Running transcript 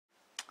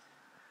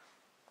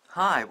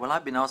Hi, well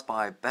I've been asked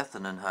by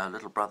Bethan and her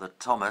little brother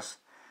Thomas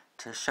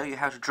to show you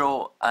how to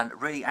draw a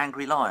really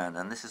angry lion,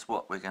 and this is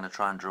what we're going to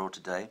try and draw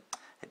today.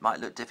 It might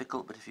look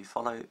difficult, but if you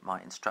follow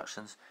my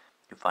instructions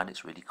you'll find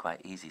it's really quite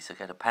easy. So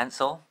get a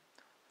pencil,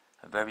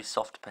 a very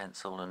soft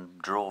pencil,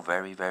 and draw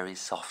very, very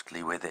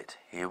softly with it.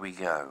 Here we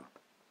go.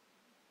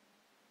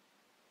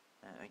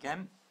 Now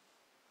again,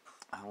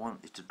 I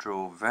want you to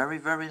draw very,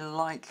 very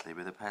lightly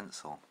with a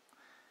pencil.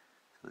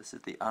 So this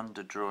is the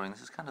underdrawing,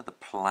 this is kind of the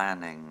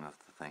planning of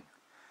the thing.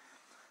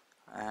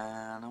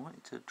 And I want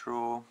you to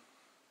draw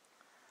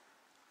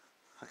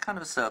a kind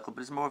of a circle,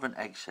 but it's more of an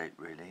egg shape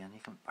really, and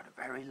you can put a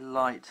very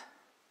light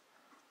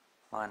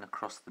line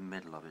across the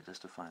middle of it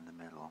just to find the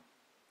middle.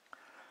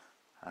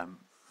 And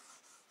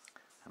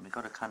we've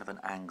got a kind of an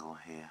angle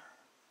here,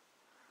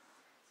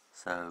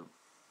 so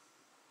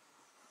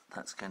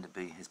that's going to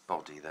be his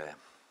body there.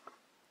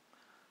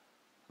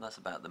 And that's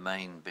about the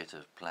main bit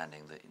of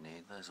planning that you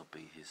need. Those will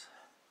be his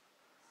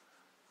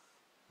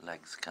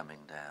legs coming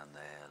down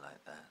there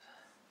like that.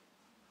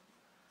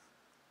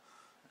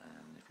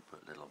 And if you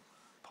put little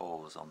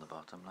paws on the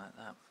bottom like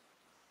that,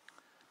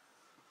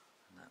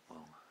 and that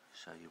will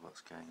show you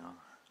what's going on.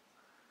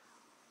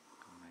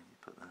 Maybe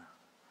put the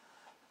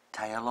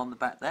tail on the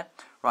back there.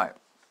 Right,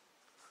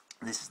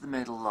 this is the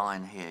middle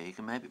line here. You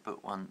can maybe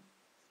put one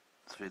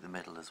through the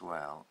middle as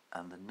well,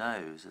 and the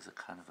nose is a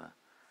kind of a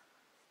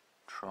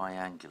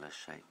triangular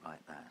shape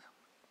like that.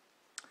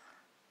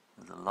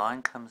 And the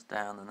line comes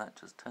down and that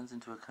just turns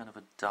into a kind of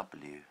a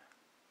W.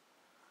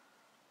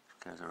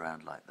 It goes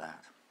around like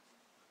that.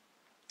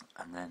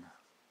 And then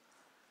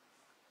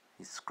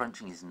he's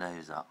scrunching his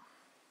nose up,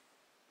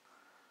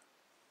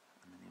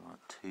 and then you want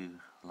two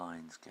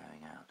lines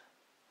going out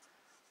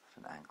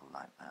at an angle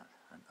like that,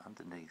 and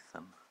underneath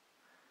them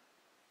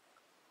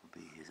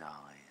will be his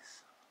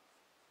eyes,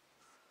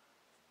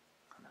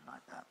 kind of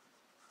like that.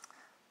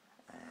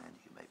 And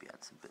you can maybe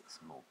add some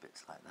more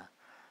bits like that.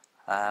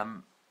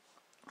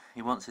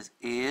 He wants his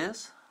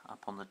ears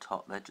up on the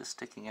top. They're just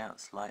sticking out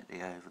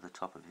slightly over the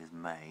top of his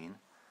mane.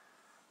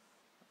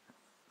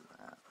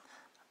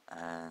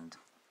 And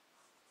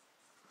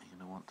you're going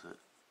to want to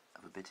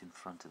have a bit in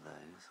front of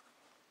those.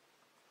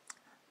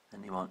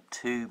 Then you want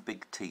two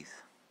big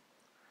teeth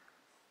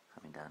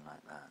coming down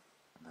like that,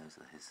 and those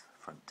are his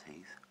front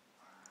teeth.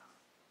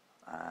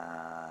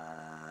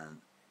 And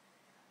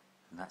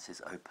that's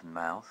his open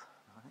mouth.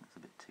 I think it's a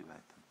bit too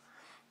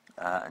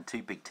open. And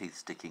two big teeth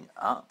sticking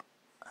up,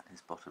 and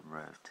his bottom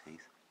row of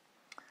teeth.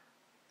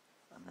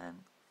 And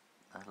then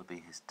that'll be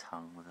his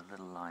tongue with a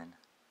little line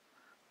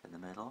in the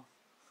middle.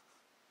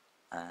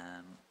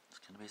 It's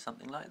going to be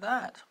something like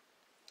that.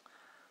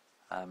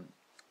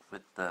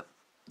 With the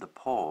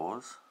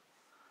paws,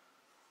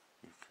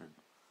 you could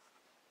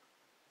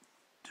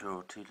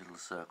draw two little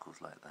circles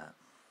like that,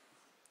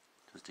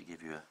 just to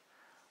give you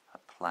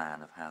a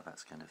plan of how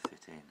that's going to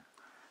fit in.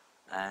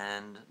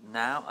 And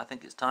now I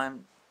think it's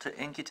time to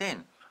ink it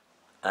in.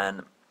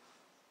 And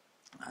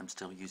I'm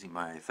still using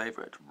my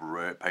favourite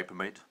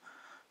Papermate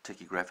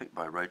Tiki Graphic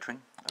by Rotring.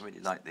 I really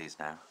like these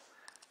now.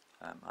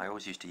 I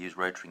always used to use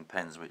Rotring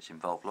pens, which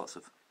involve lots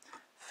of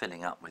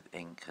filling up with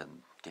ink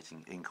and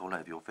getting ink all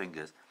over your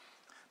fingers.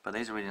 But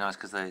these are really nice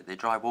because they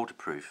dry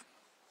waterproof,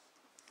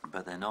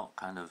 but they're not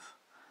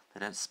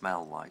they don't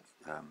smell like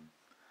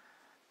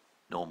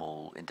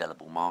normal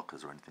indelible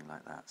markers or anything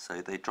like that.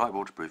 So they dry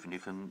waterproof, and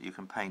you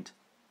can paint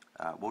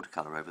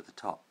watercolour over the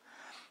top.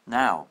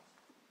 Now,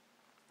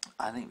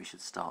 I think we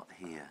should start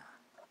here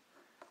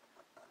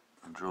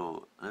and draw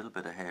a little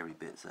bit of hairy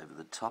bits over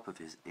the top of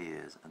his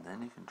ears, and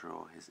then you can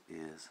draw his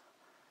ears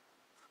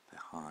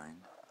behind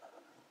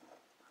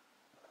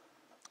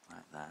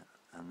like that,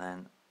 and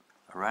then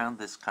around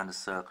this kind of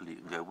circle you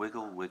can go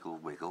wiggle, wiggle,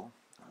 wiggle,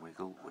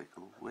 wiggle,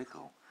 wiggle,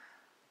 wiggle,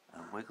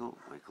 and wiggle,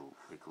 wiggle,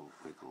 wiggle,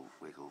 wiggle,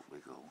 wiggle,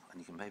 wiggle, and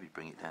you can maybe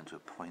bring it down to a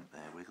point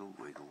there, wiggle,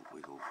 wiggle,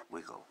 wiggle,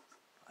 wiggle,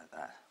 like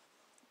that.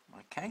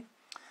 Okay,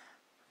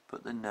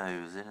 put the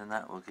nose in, and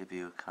that will give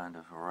you a kind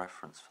of a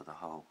reference for the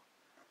whole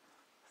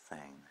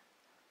thing.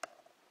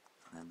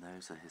 And then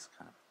those are his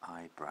kind of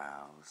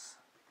eyebrows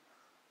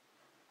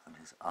and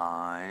his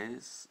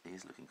eyes.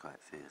 He's looking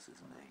quite fierce,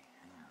 isn't he?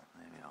 Yeah,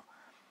 there we are.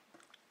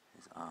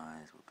 His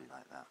eyes will be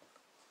like that.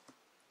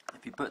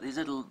 If you put these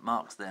little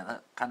marks there,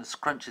 that kind of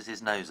scrunches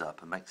his nose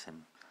up and makes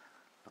him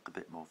look a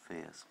bit more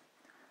fierce.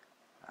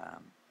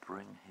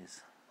 Bring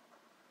his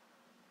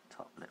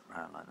top lip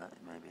round like that.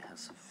 It maybe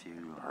has a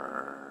few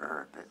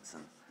bits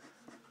and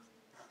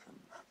some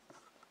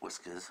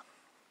whiskers.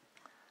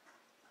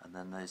 And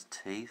then those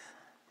teeth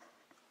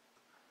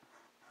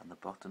and the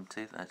bottom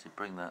teeth. Actually,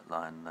 bring that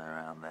line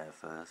around there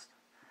first.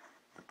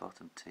 The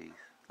bottom teeth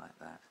like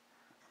that,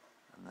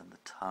 and then the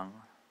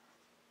tongue.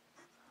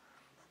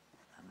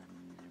 And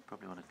then you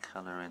probably want to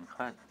colour in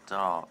quite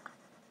dark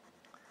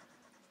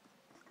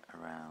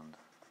around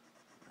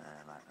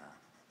there like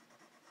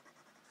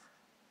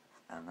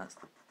that. And that's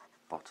the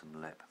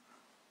bottom lip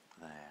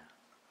there.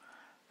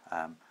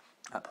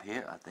 Up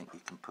here I think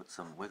you can put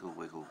some wiggle,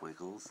 wiggle,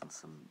 wiggles and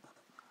some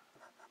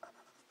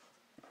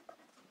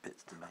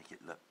bits to make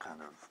it look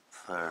kind of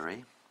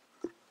furry.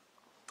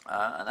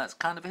 And that's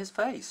kind of his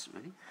face,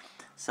 really.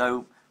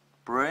 So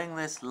bring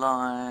this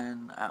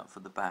line out for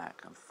the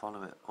back and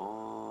follow it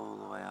all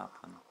the way up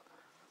and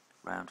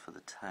round for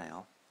the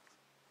tail.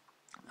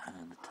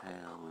 And the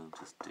tail will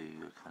just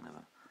do a kind of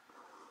a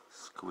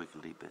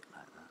squiggly bit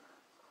like that.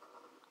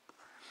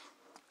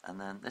 And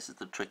then this is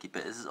the tricky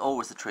bit. This is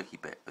always the tricky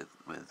bit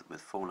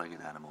with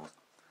four-legged animals.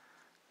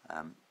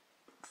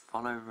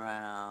 Follow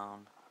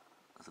round.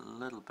 There's a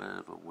little bit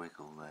of a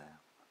wiggle there.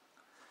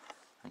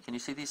 And can you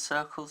see these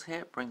circles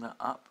here? Bring that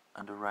up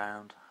and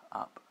around,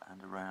 up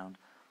and around,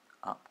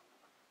 up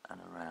and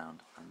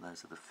around, and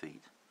those are the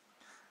feet.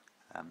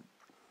 And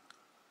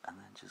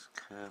then just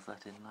curve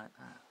that in like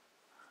that.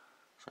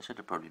 So I should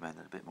have probably made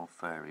that a bit more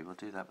furry. We'll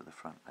do that with the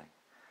front leg.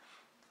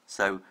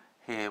 So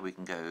here we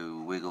can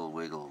go wiggle,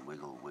 wiggle,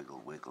 wiggle,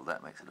 wiggle, wiggle.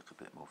 That makes it look a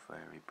bit more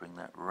furry. Bring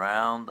that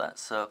round that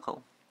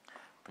circle.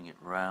 Bring it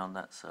round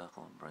that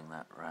circle and bring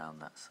that round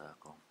that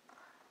circle.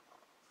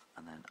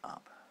 And then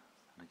up.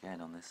 And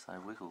again on this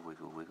side, wiggle,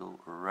 wiggle, wiggle,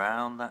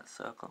 around that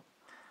circle,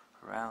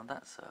 around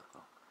that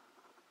circle,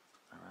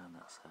 around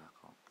that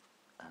circle,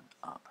 and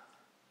up.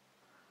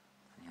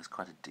 And he has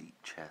quite a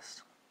deep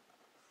chest,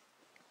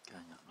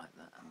 going up like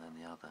that, and then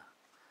the other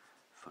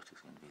foot is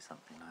going to be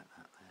something like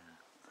that there.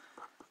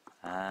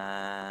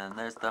 And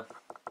there's the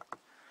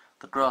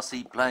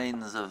grassy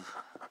plains of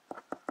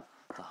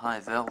the high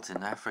veld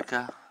in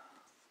Africa,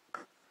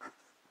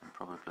 and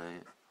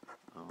probably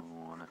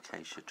an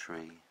acacia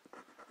tree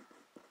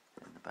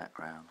in the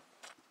background,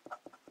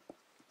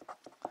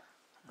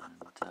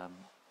 and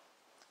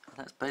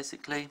that's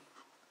basically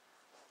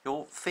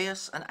your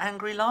fierce and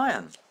angry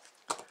lion.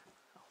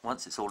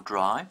 Once it's all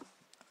dry,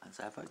 as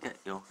ever, get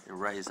your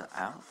eraser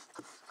out,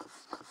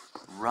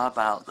 rub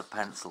out the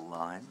pencil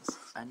lines,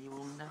 and you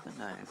will never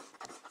know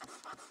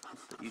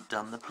that you've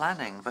done the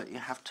planning. But you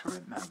have to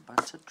remember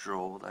to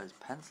draw those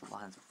pencil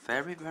lines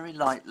very, very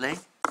lightly,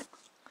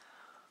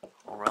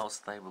 or else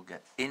they will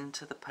get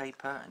into the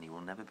paper and you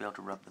will never be able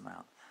to rub them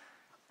out.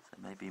 So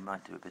maybe you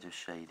might do a bit of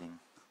shading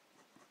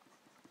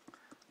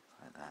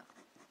like that.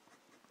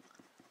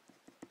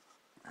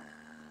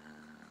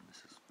 And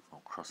this is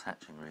more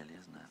cross-hatching really,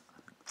 isn't it?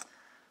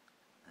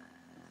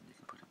 And you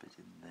can put a bit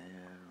in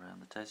there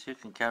around the tail. So you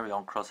can carry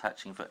on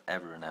cross-hatching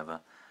forever and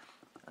ever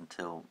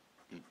until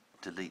you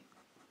delete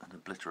and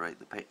obliterate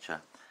the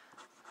picture.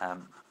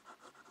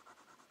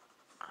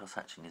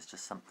 Cross-hatching is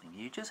just something,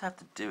 you just have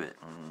to do it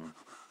and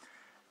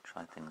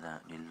try things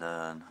out, and you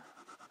learn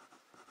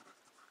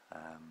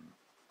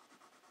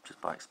just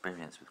by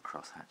experience with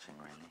cross-hatching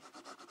really,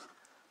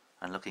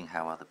 and looking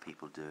how other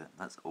people do it.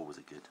 That's always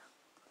a good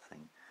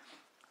thing.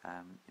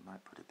 You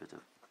might put a bit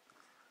of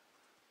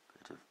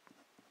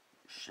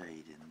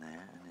shade in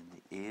there, and in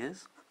the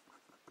ears,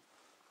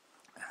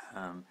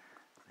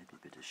 maybe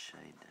a bit of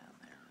shade down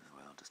there as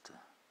well, just to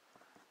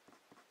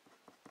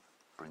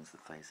brings the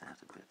face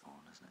out a bit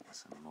more, doesn't it?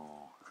 Some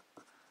more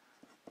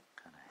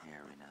kind of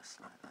hairiness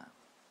like that.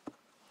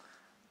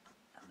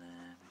 And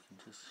then we can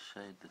just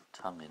shade the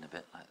tongue in a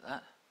bit like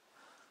that.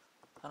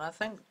 And I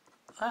think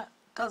that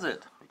does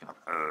it. We can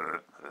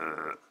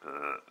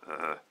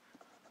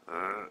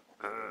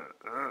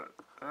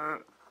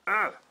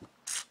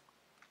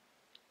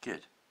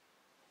Good.